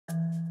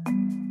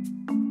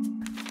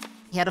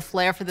He had a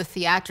flair for the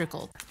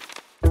theatrical.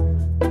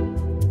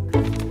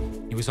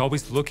 He was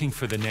always looking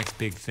for the next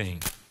big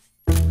thing.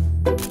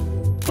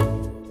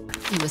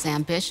 He was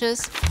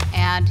ambitious,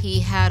 and he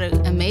had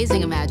an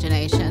amazing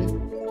imagination.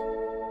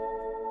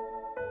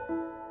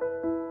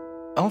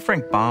 L.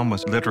 Frank Baum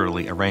was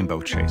literally a rainbow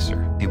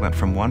chaser. He went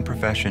from one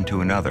profession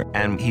to another,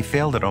 and he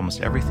failed at almost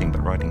everything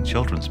but writing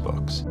children's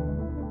books.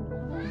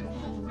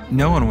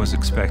 No one was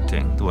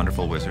expecting The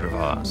Wonderful Wizard of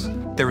Oz.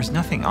 There was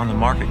nothing on the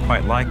market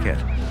quite like it.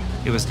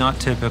 It was not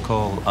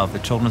typical of the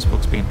children's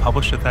books being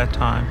published at that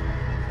time.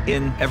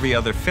 In every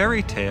other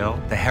fairy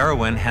tale, the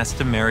heroine has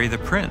to marry the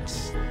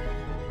prince.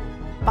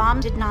 Baum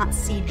did not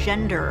see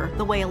gender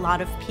the way a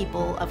lot of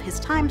people of his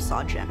time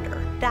saw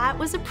gender. That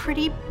was a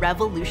pretty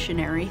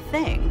revolutionary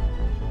thing.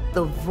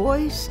 The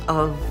voice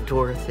of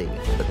Dorothy,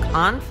 the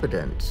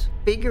confidence,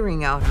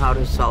 figuring out how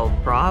to solve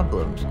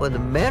problems when the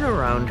men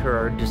around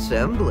her are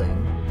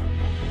dissembling.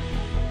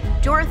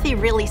 Dorothy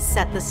really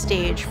set the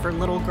stage for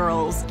little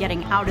girls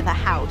getting out of the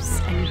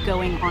house and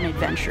going on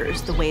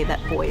adventures the way that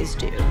boys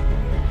do.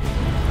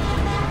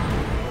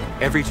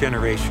 Every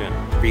generation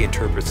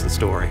reinterprets the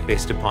story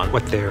based upon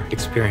what their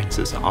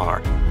experiences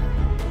are.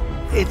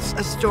 It's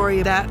a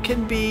story that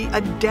can be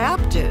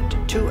adapted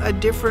to a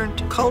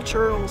different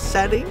cultural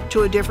setting,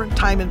 to a different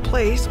time and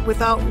place,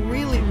 without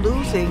really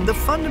losing the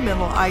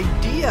fundamental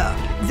idea.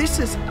 This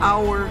is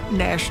our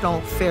national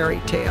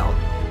fairy tale.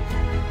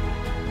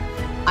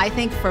 I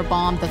think for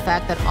Baum, the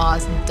fact that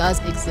Oz does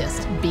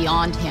exist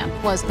beyond him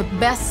was the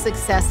best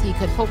success he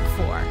could hope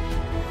for.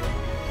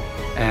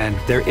 And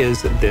there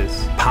is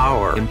this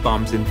power in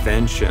Baum's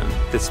invention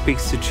that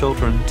speaks to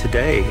children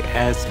today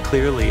as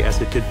clearly as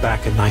it did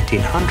back in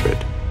 1900.